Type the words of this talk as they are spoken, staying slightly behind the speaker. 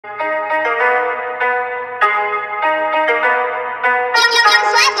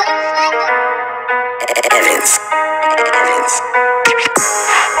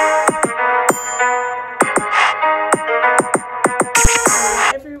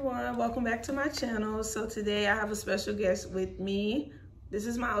welcome back to my channel. So today I have a special guest with me. This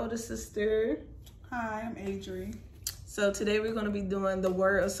is my older sister. Hi, I'm Adri. So today we're going to be doing the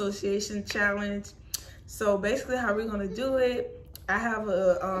word association challenge. So basically how we're going to do it, I have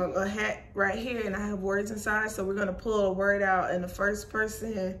a hat right here and I have words inside. So we're going to pull a word out and the first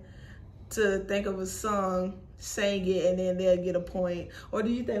person to think of a song, sing it, and then they'll get a point. Or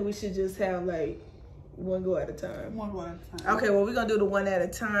do you think we should just have like one go at a time? One go at a time. Okay, well, we're going to do the one at a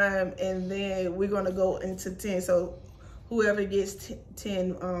time, and then we're going to go into 10. So whoever gets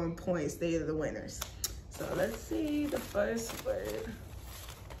 10 points, they are the winners. So let's see the first word.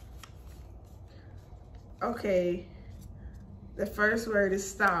 Okay, the first word is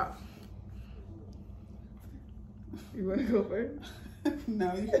stop. You want to go first?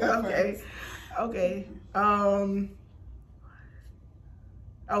 No, you go first. Okay. Oh,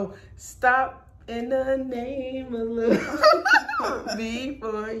 stop. In the name of love,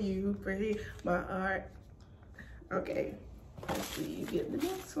 before you break my heart. Okay, let's see, you get the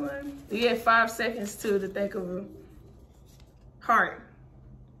next one. You get 5 seconds to think of a heart.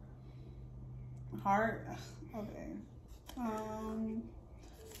 Heart? Okay.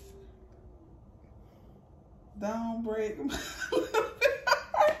 Don't break my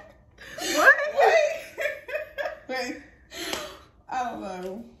heart. What? Wait. I don't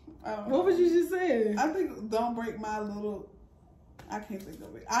know. What was you just saying? I think don't break my little. I can't think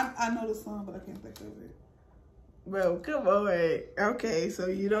of it. I know the song, but I can't think of it. Bro, come on. Okay, so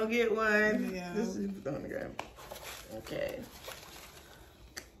you don't get one. Yeah. This is on the ground. Okay.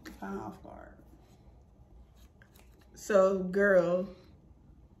 Kind of off guard. So, girl,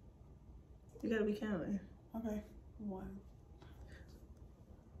 you gotta be counting. Okay. 1.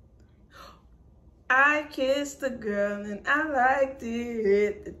 I kissed a girl and I liked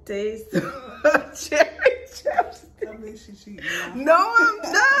it. The taste of cherry chips. I believe she cheating now. No, I'm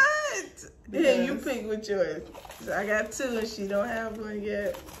not. Because... Yeah, you pick with yours. So I got 2 and she don't have one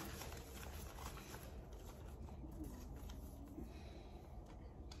yet.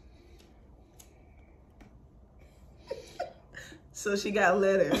 So she got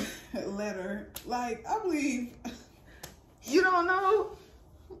letter. Letter. Like, I believe. You don't know?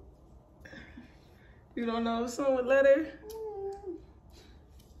 You don't know a song with letter?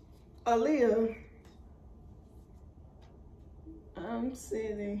 Aaliyah. I'm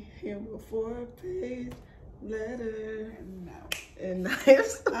sitting here before a page letter. No. And I'm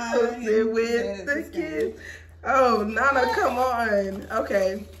supposed to with the kids. Oh, Nana, come on.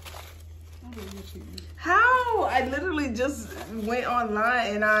 Okay. How? I literally just went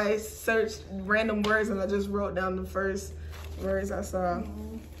online and I searched random words and I just wrote down the first words I saw.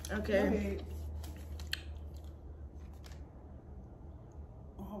 Okay.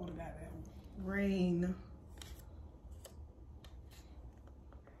 Rain.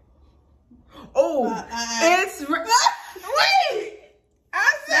 Oh, it's wait.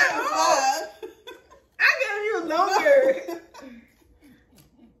 I said I gave you longer.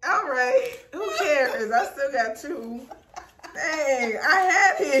 All right. Who cares? I still got 2. Dang, I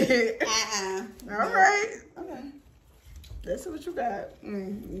had it. All right. Okay. That's what you got.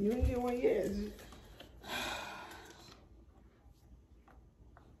 You didn't get one yet.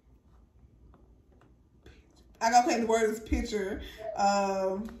 Okay, the word is picture.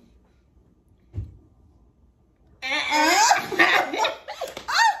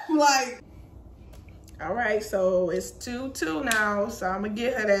 Like. All right, so it's 2-2 now. So I'm gonna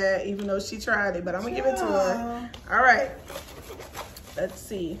get her that, even though she tried it, but I'm gonna give it to her. All right. Let's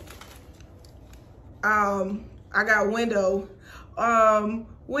see. I got window.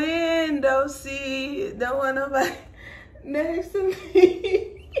 Window seat. Don't want nobody next to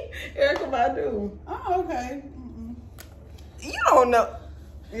me. Erykah Badu. Oh, okay. You don't know.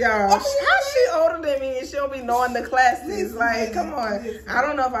 Y'all, how she older than me and she don't be knowing the classics? Like, come on. I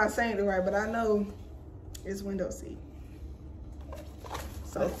don't know if I sang it right, but I know it's window seat.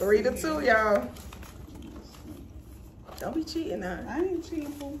 So 3-2, y'all. Don't be cheating now. I ain't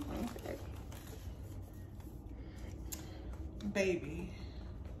cheating. Okay. Baby.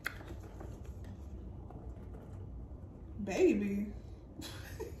 Baby.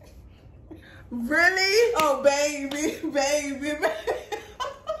 Really? Oh, baby.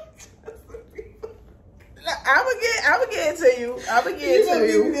 I would get it to you. I would get it to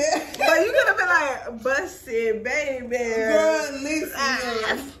you. But you could have been like, busted, baby. Girl, listen.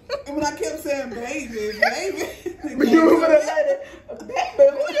 And when I kept saying baby. You would have said it, baby.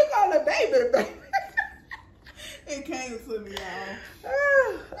 Who you call a baby? It came to me, y'all.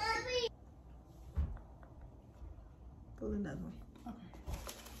 Pull another one. Okay.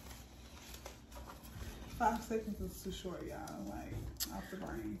 5 seconds is too short, y'all. Like, off the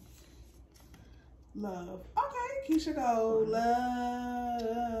brain. Love. Okay, Keisha go.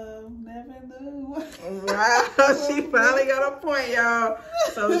 Love. Never knew. Wow, she finally got a point, y'all.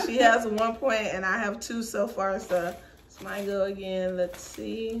 So she has 1 point, and I have 2 so far. So it's my go again. Let's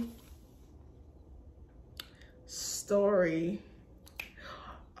see. Story.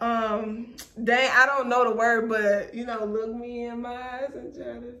 Dang, I don't know the word, but you know, look me in my eyes and try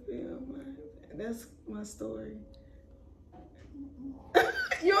to feel my. That's my story.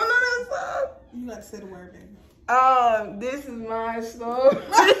 You don't know that song? You got to say the word, baby. This is my story.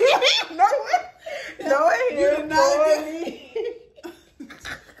 No one You here did not for get-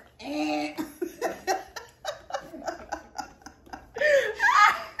 me.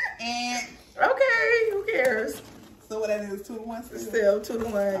 Okay, who cares? So what that is, 2 to 1 still? Still 2 to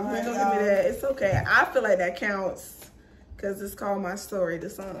 1. You right, ain't gonna give me y'all. that. It's okay. I feel like that counts because it's called My Story, the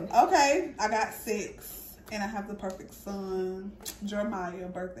song. Okay, I got 6. And I have the perfect son, Jeremiah,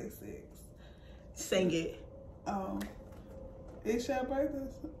 birthday 6. Sing it. Oh. It's your birthday.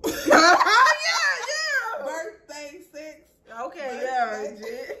 Yeah. Birthday 6. Okay, yeah.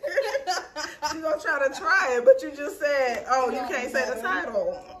 She's gonna try to try it, but you just said, oh, you can't say the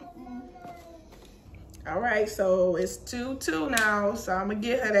title. All right, so it's 2-2 now, so I'm gonna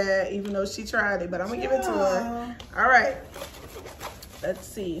get her that, even though she tried it, but I'm gonna give it to her. All right, let's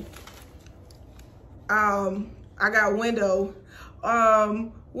see. I got window.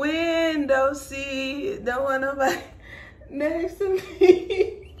 Window seat, don't want nobody next to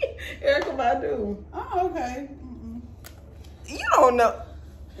me. Erykah Badu. Oh, okay. You don't know.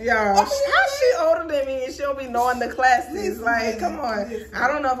 Y'all, how she older than me and she don't be knowing the classics? Listen, like, come on. listen. I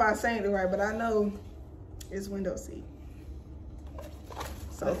don't know if I sang it right, but I know it's window seat.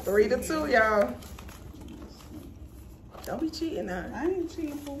 So Let's 3-2, see. y'all. Don't be cheating now. I ain't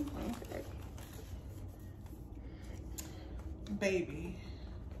cheating, fool. Okay. Baby.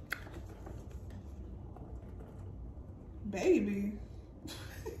 Baby.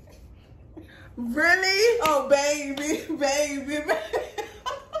 Really? Oh, baby. Baby.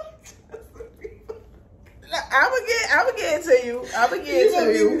 I'ma get it to you. I'ma get it gonna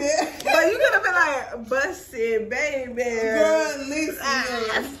to give you. me that? But you gonna be like, busted, baby. Girl, listen.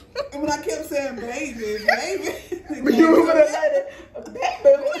 Ah. And when I kept saying baby. You were gonna let it,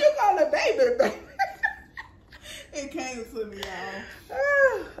 baby. Who you call a baby? It came to me,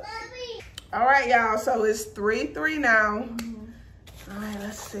 y'all. All right, y'all. So it's 3-3 now. All right,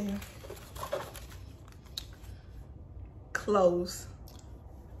 let's see. Close.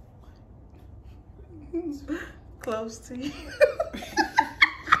 Close to you.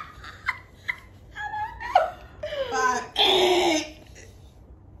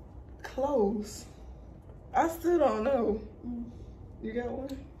 Close. I still don't know. You got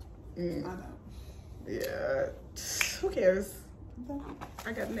one? I know. Yeah. Who cares?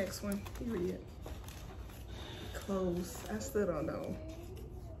 I got the next one. Period. Close. I still don't know.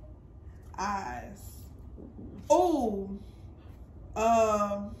 Eyes. Oh.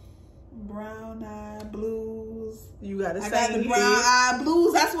 Brown eye blues. You gotta I say got the it. brown eye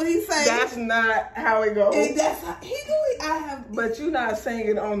blues. That's what he said. That's not how it goes. And that's how he do it. I have. But you're not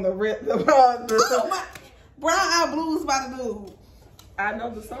singing on the rip. Oh my. Brown eye blues by the dude. I know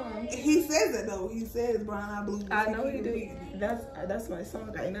the song. He says it though. He says brown eye blues. I know he did. That's my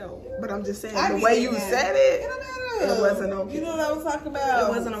song. I know. But I'm just saying I the get way it you now. said it, It wasn't on key. You know what I was talking about? It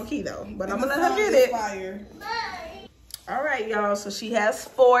wasn't on key though. But I'm And gonna the let her song get is it. Fire. All right, y'all. So she has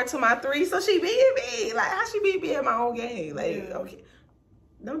 4 to my 3. So she beat me. Like, how she beat me in my own game? Like, Yeah. okay.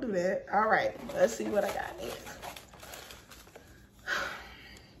 Don't do that. All right. Let's see what I got next.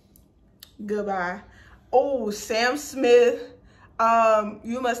 Goodbye. Oh, Sam Smith.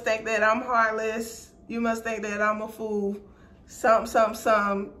 You must think that I'm heartless. You must think that I'm a fool. Some.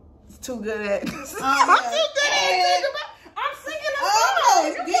 Too good at. I'm too good at. I'm singing a song. Oh,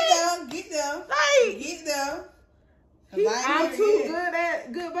 You get can't- there, get there, Like, get there. I'm too good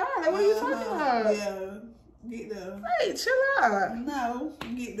at goodbye. Like, what are you talking about? Yeah, get there. Hey, chill out. No,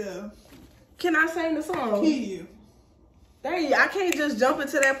 get there. Can I sing the song? Can you? Dang, I can't just jump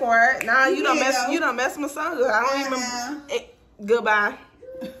into that part. Nah, you don't mess. You don't mess my song up. I don't even. Goodbye.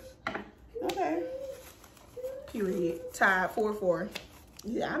 Okay. Period. Tied 4-4.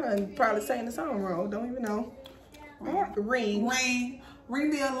 Yeah, I done probably sang the song wrong. Don't even know. Ring. Ring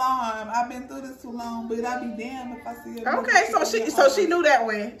the alarm. I've been through this too long, but I'll be damned if I see it. Okay, so she knew that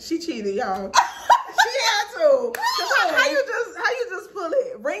one. She cheated, y'all. She had to. How you just pull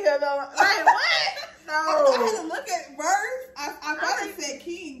it? Ring it on. Like what? No. I had to look at verse. I probably said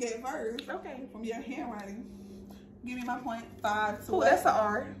king at verse. Okay. From your handwriting. Give me my point. 5 to Oh, that's an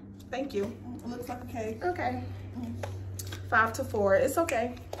R. Thank you. It looks like a K. Okay. 5 to 4. It's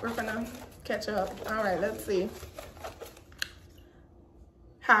okay. We're gonna. catch up. All right, let's see.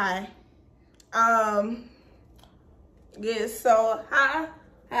 Hi. Yeah, so hi.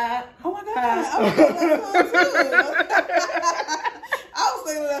 Oh my God. I was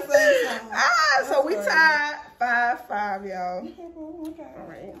thinking that same song. So we tied 5-5, y'all. Okay. All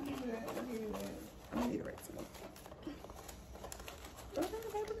right. I need to write some. Okay,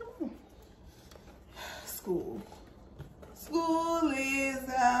 baby, come on. School is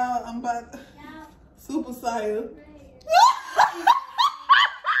out. I'm about Super Saiyan.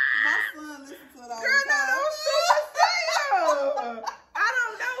 My son listens to it all Girl, the time. no, I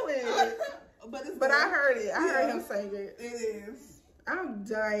don't know it. But I heard it. I heard him sing it. It is. I'm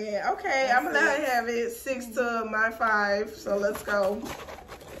dying. Okay, I'm gonna let her have it. 6 to my 5. So let's go.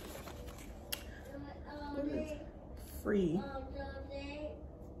 Free.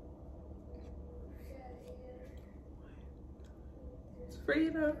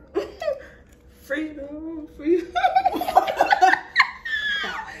 Freedom. Freedom. Freedom.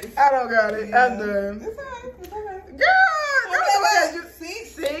 I don't got it. I'm done. It's alright. It's alright. Girl, Okay,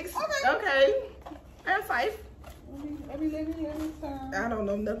 6. Okay. Okay. And 5. Every time. I don't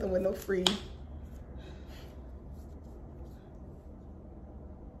know nothing with no free.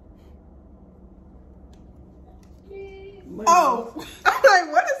 Money. Oh. I'm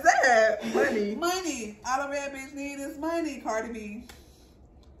like, what is that? Money. Money. All a bad bitch need is money, Cardi B.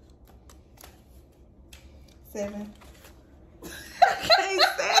 7. I can't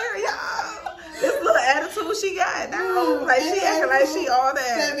stand y'all. This little attitude she got now. Like she acting like she all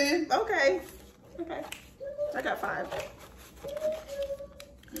that. 7. Okay. I got 5.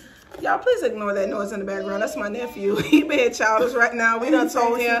 Y'all, please ignore that noise in the background. That's my nephew. He being childish right now. We done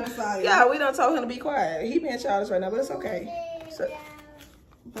told him. Yeah, we done told him to be quiet. He being childish right now, but it's okay. So,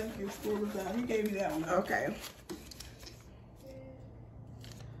 Thank you. School is out. He gave me that one. okay.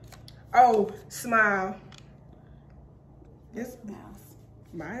 Oh, smile. It's Mouse.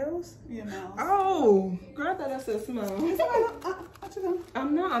 Miles? Yeah, mouse. Oh, girl, I thought I said smile. What you doing?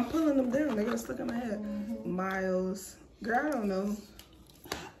 I'm not. I'm pulling them down. They're gonna stick in my head. Miles. Girl, I don't know.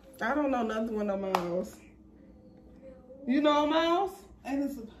 I don't know nothing with no Miles. You know Miles? And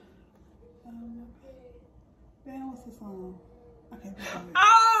it's damn, what's the song? I can't think of it.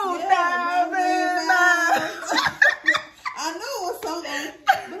 Oh, Yeah, I knew it was something,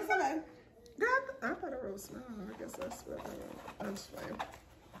 but it's okay. God, I thought I wrote smile. I guess that's what I'm just playing.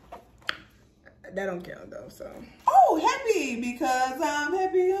 That don't count though, so. Oh, happy because I'm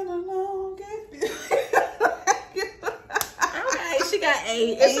happy on the longest. Okay, she got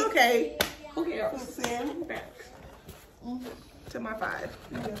 8. It's okay. Who cares? 7. Okay. To my 5.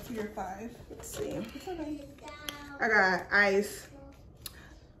 You go to your 5. Let's see. It's okay. I got Ice.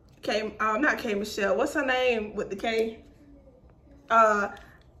 K, not K Michelle. What's her name with the K?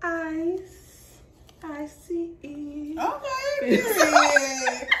 Ice. I see it. Okay,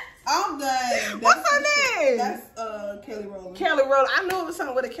 period. I'm done. What's her name? That's Kelly Rowland. Kelly Rowland. I knew it was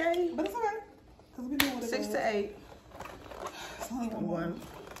something with a K. But it's okay. Because we know what it 6 was. to 8. It's only one more. 1.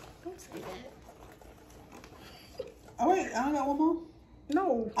 Don't say that. Oh, wait. I don't got one more?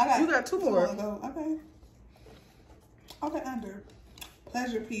 No. You got 2 more. Okay. Okay, under.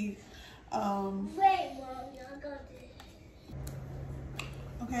 Pleasure P. Wait, Mom, y'all got this.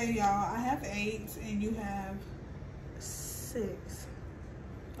 Okay, y'all. I have 8 and you have. 6.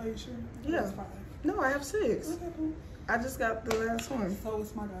 Are you sure? Yeah. It's 5. No, I have 6. Okay, cool. I just got the last one. So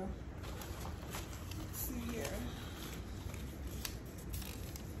it's my go. Let's see here.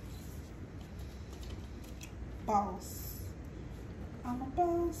 Boss. I'm a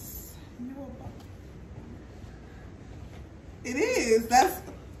boss. You're a boss. It is. That's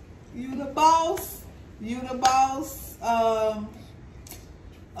you the boss. You the boss.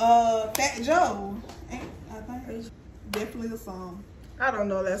 Fat Joe. I think definitely the song. I don't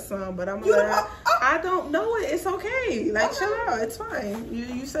know that song, but I'm You gonna. don't- I don't know it. It's okay. Like, Okay. chill out. It's fine.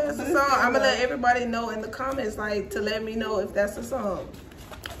 You say it's But a it's song. good, I'm gonna let though. everybody know in the comments, like, to let me know if that's a song.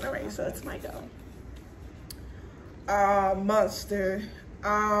 All right, so it's my go. Monster.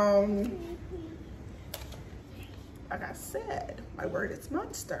 Like I said, my word is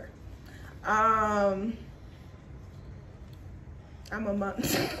monster. I'm a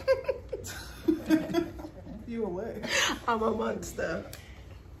monster. You away. I'm a monster.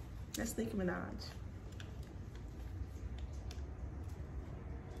 That's Nicki Minaj.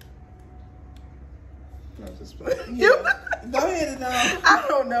 No, just playing. Yeah. Go ahead and I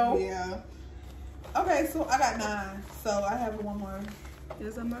don't know. Yeah. Okay, so I got 9. So I have one more.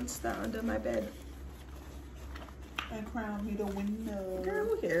 There's a monster under my bed. And crown me the winner. Girl,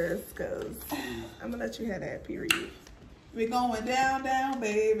 who cares? Because I'm going to let you have that, period. We're going down, down,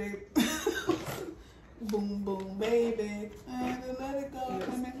 baby. Boom, boom, baby. And let it go.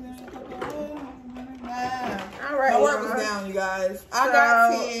 All right. My work was down, you guys. I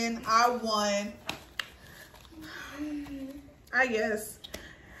got 10. I won. I guess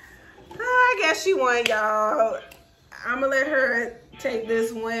she won, y'all. I'm gonna let her take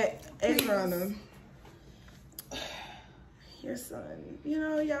this wet egg runner. Your son, you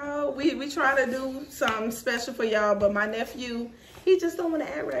know, y'all, we try to do something special for y'all, but my nephew, he just don't want to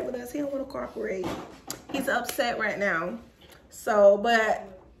act right with us. He don't want to cooperate. He's upset right now. So, but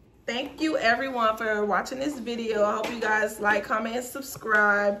thank you everyone for watching this video. I hope you guys like, comment, and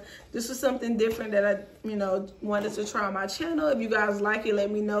subscribe. This was something different that I, you know, wanted to try on my channel. If you guys like it,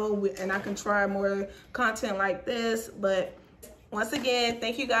 let me know, and I can try more content like this. But once again,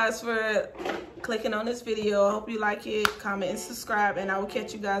 thank you guys for clicking on this video. I hope you like it. Comment and subscribe, and I will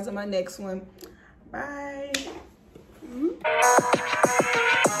catch you guys in my next one. Bye.